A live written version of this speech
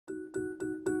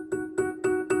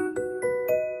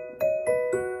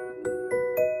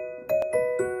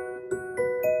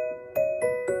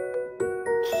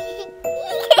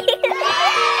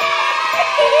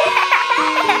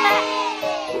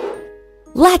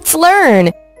Let's learn!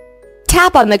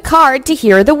 Tap on the card to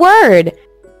hear the word.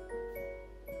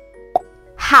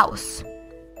 House.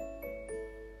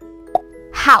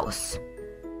 House.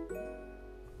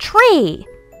 Tree.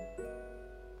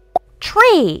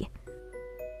 Tree.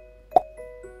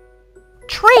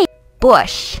 Tree.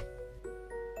 Bush.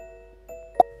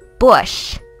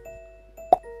 Bush.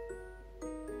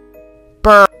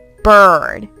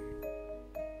 Bird.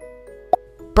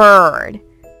 Bird.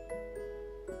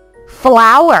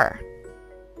 Flower.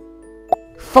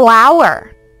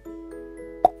 Flower.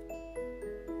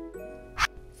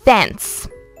 Fence.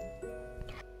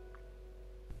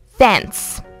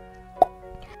 Fence.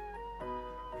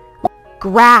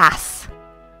 Grass.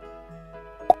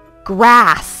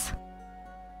 Grass.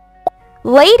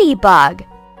 Ladybug.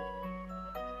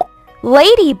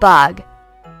 Ladybug.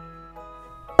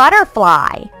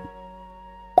 Butterfly.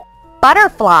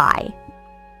 Butterfly.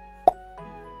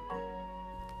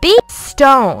 Bee.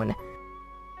 Stone.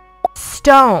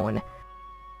 Stone.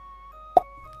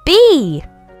 Bee.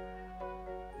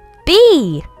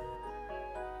 Bee.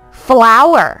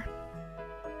 Flower.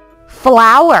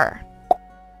 Flower.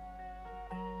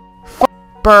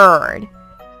 Bird.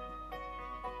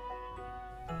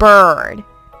 Bird.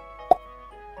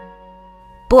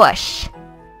 Bush.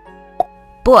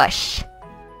 Bush.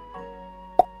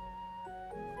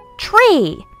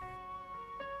 Tree.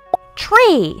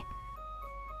 Tree.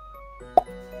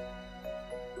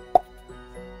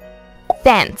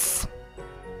 Fence.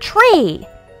 Tree.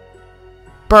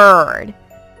 Bird.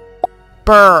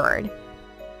 Bird.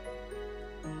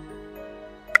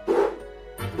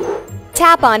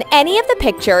 Tap on any of the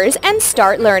pictures and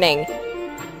start learning.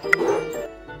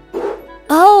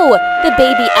 Oh, the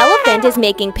baby elephant is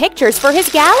making pictures for his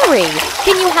gallery.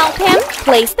 Can you help him?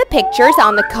 Place the pictures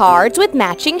on the cards with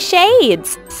matching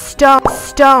shades.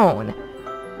 Stone.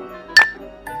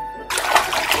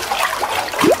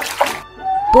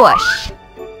 Bush.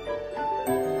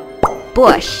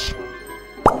 Bush.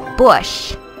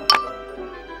 Bush.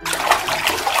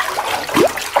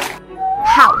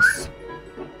 House.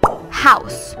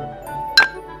 House.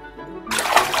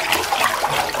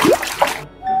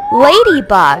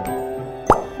 Ladybug.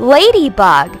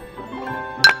 Ladybug.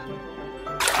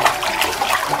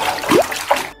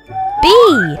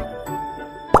 Bee.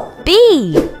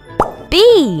 Bee.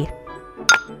 Bee.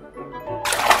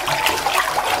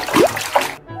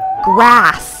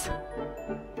 Grass.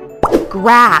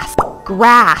 Grass.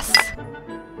 Grass.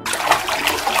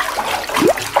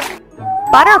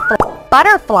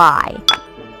 Butterfly.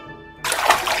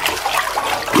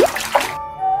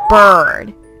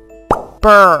 Bird.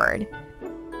 Bird.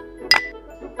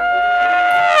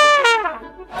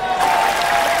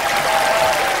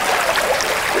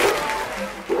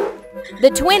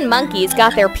 The twin monkeys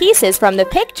got their pieces from the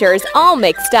pictures all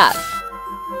mixed up.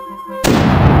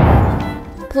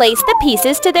 Place the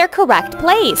pieces to their correct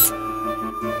place.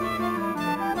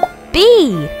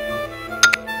 Bee.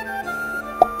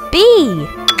 Bee.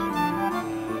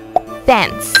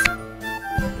 Fence.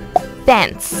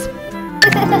 Fence.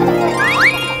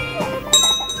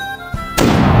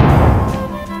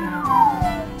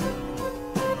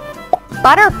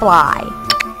 Butterfly.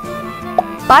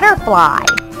 Butterfly.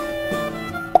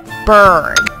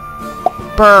 Bird.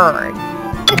 Bird.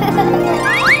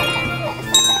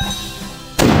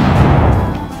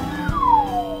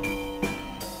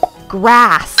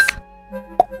 Grass.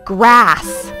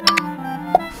 Grass.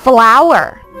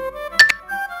 Flower.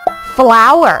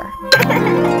 Flower.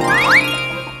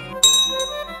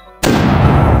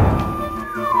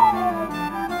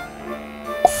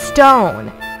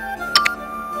 Stone.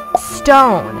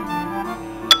 Stone.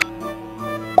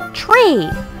 Tree.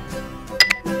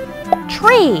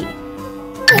 Tree.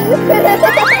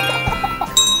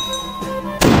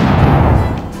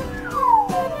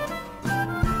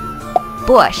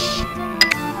 Bush.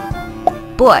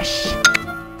 Bush.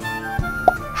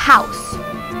 House.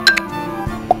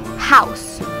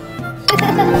 House.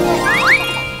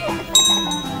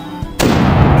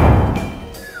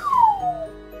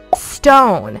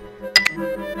 Stone.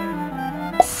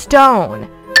 Stone.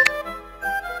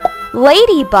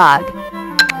 Ladybug.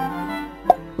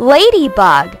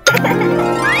 Ladybug.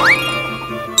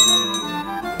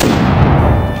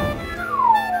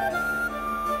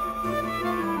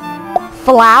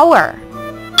 Flower.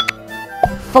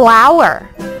 Flower.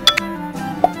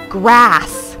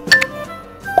 Grass.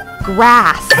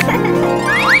 Grass.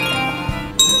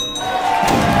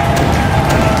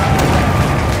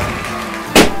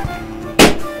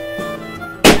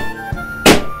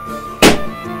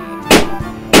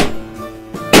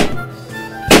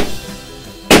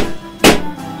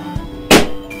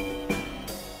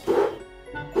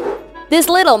 This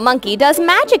little monkey does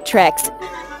magic tricks.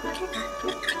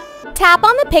 Tap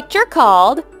on the picture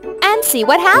called and see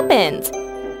what happens.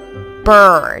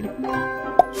 Bird.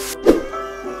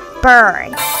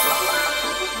 Bird.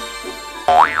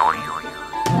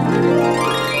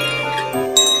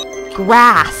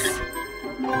 Grass.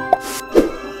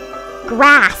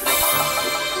 Grass.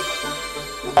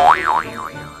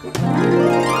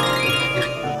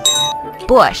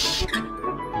 Bush.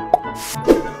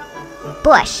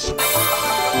 Bush.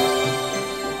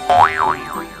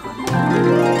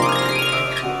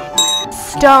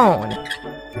 Stone.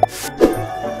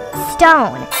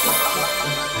 Stone.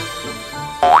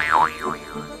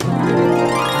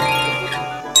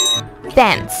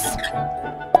 Fence.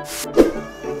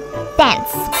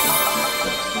 Fence.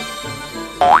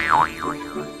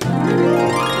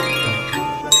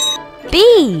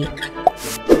 Bee.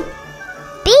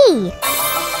 Bee.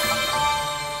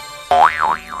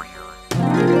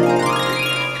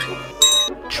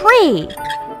 Tree.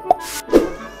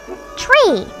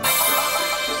 Tree.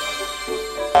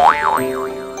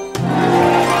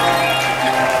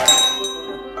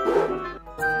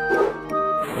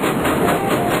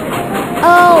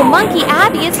 Oh, Monkey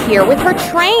Abby is here with her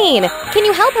train. Can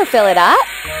you help her fill it up?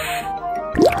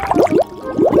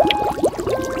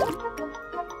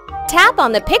 Tap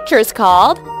on the pictures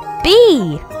called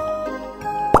Bee.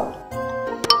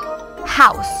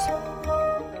 House.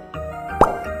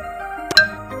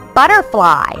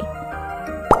 Butterfly.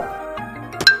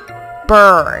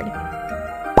 Bird.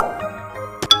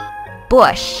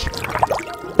 Bush.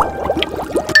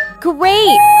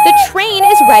 Great! The train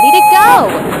is ready to go!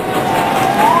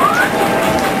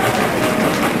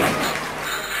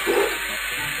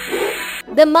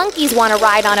 The monkeys want to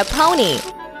ride on a pony.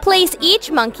 Place each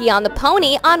monkey on the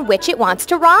pony on which it wants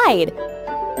to ride.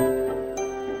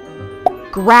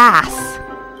 Grass.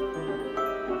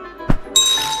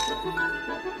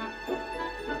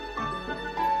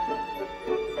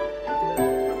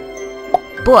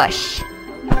 Bush.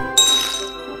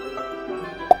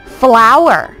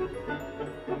 Flower.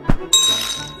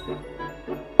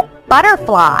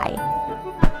 Butterfly.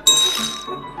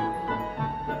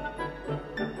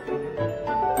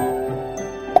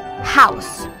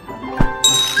 House.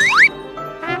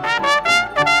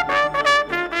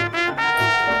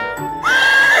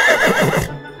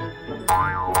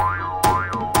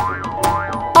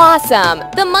 Awesome!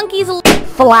 The monkeys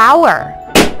flower,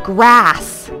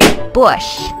 grass,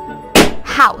 bush,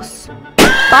 house,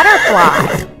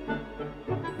 butterfly.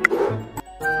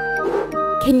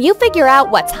 Can you figure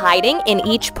out what's hiding in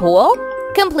each pool?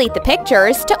 Complete the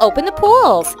pictures to open the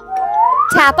pools.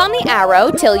 Tap on the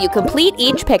arrow till you complete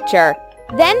each picture.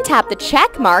 Then tap the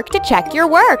check mark to check your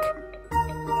work.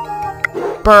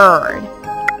 Bird.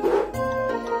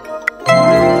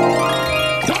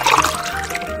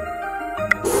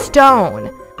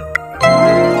 Stone.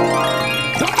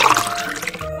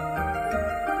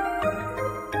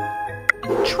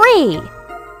 Tree.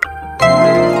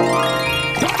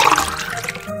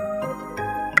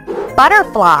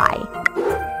 Butterfly.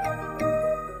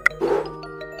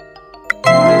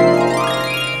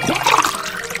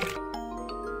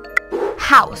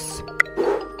 House.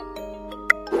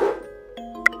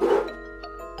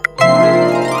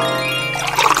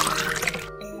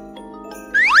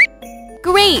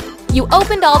 Great! You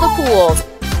opened all the pools.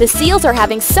 The seals are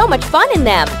having so much fun in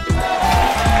them.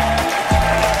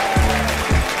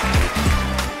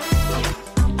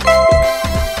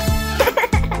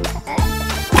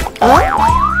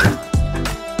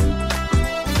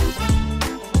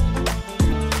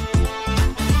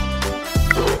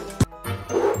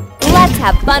 Let's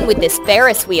have fun with this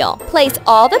Ferris wheel. Place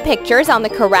all the pictures on the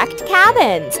correct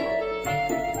cabins.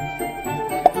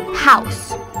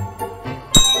 House.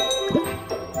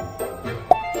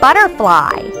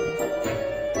 Butterfly.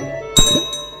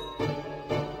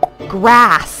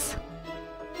 Grass.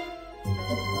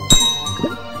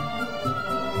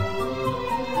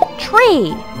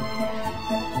 Tree.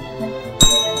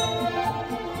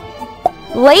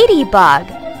 Ladybug.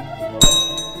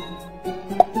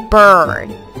 Bird.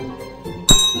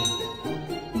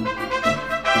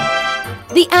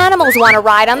 The animals want to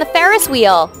ride on the Ferris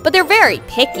wheel, but they're very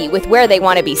picky with where they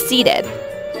want to be seated.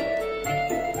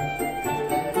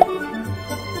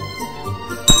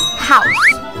 House.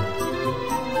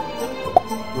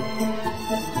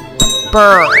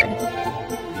 Bird.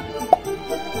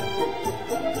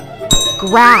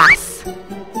 Grass.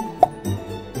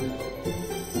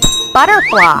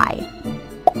 Butterfly.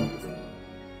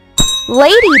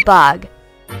 Ladybug.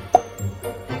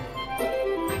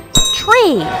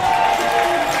 Tree.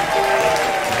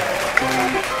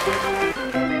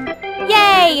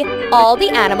 Yay! A. All the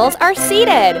animals are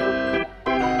seated.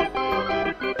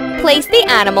 Place the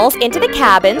animals into the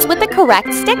cabins with the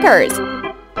correct stickers.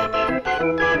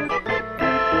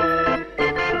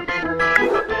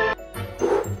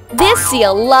 This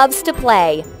seal loves to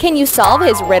play. Can you solve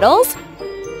his riddles?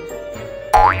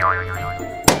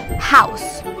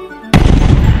 House.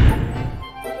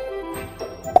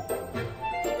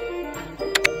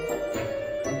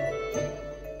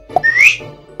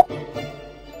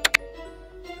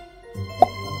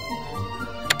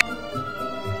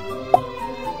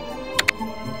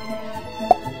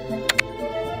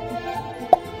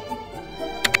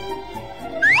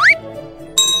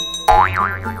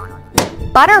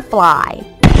 Butterfly.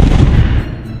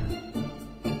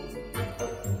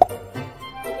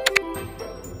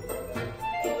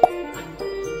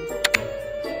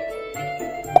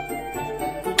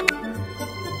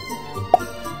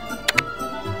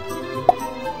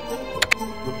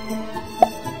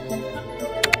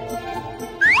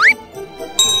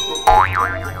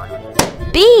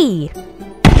 Bee.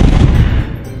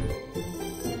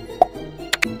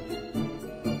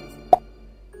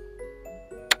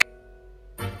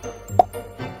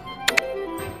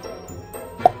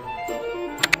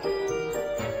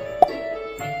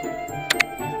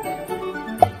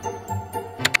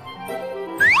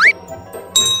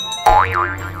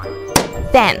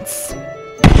 Fence.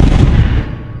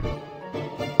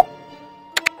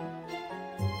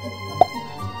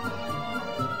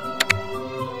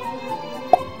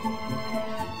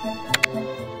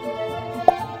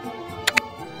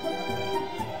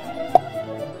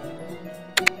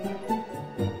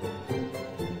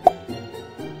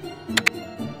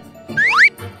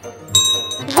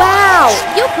 Wow!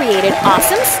 You created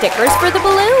awesome stickers for the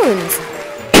balloons!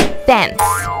 Fence.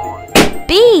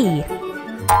 Bee.